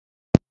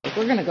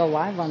We're going to go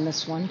live on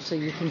this one so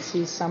you can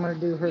see Summer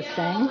do her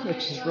thing,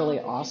 which is really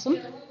awesome.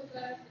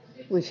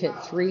 We've hit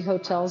 3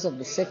 hotels of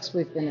the 6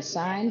 we've been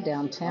assigned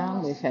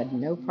downtown. We've had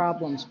no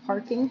problems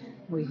parking.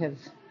 We have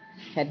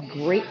had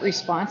great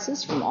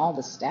responses from all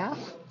the staff.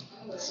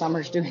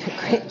 Summer's doing a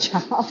great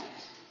job.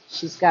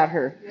 She's got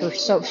her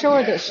soap.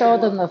 Show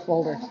them the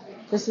folder.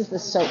 This is the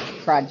soap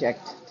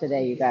project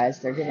today, you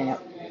guys. They're giving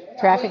up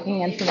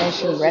trafficking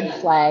information, red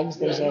flags.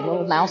 There's a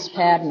little mouse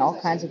pad and all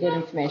kinds of good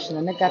information.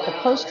 And they've got the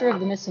poster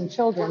of the missing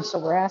children, so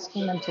we're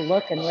asking them to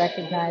look and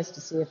recognize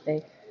to see if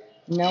they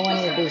know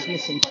any of these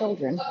missing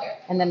children.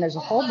 And then there's a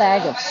whole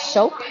bag of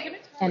soap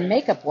and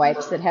makeup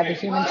wipes that have a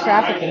human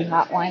trafficking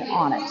hotline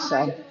on it.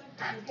 So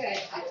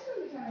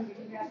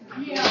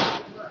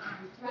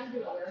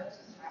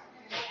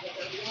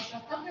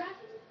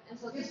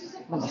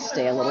I'm going to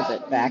stay a little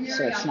bit back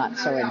so it's not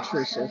so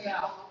intrusive.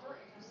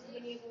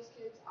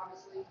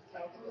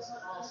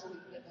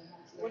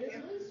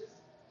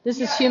 This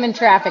is human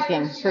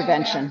trafficking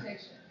prevention.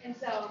 And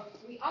so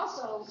we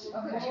also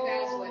put you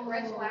guys with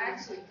red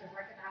flags so you can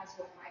recognize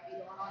what might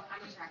be going on. I'm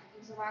a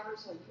trafficking survivor,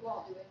 so you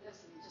all doing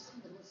this and just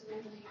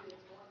listening to me is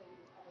more than you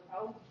ever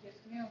know.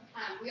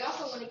 We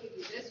also want to give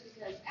you this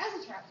because as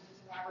a trafficking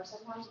survivor,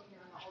 sometimes when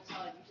you're in a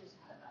hotel, you just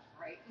had enough,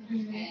 right?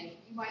 Mm-hmm. And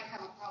you might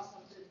come across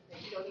something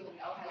that you don't even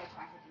know has a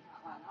trafficking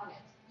hotline on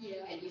it.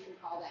 Yeah. And you can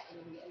call that and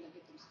the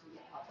victims can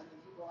get help. And then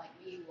people like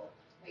me will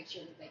make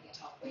sure that they get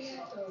help.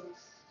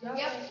 Yep, I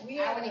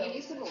want to give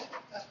you some more.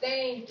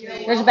 Thank you.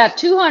 There's about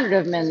 200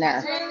 of them in there.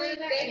 And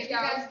if you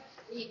guys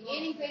need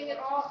anything at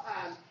all,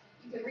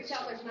 you can reach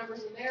out. There's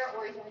numbers in there,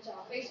 or you can reach out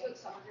on Facebook,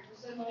 Summer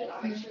Dickerson, and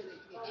I'll make sure that you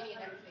get any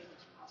and everything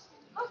that you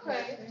possibly need.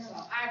 Okay.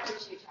 So I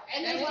appreciate you.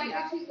 And there's like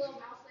a cute little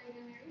mouse thing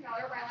in there. You know,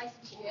 everybody likes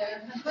to see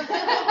it.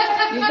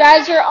 You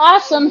guys are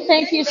awesome.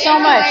 Thank you so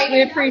much.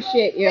 We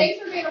appreciate you.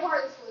 Thanks for being a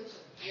part of the solution.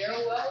 You're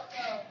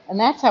welcome. And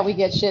that's how we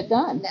get shit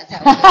done. That's how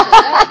we get shit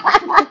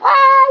done.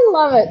 I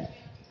love it.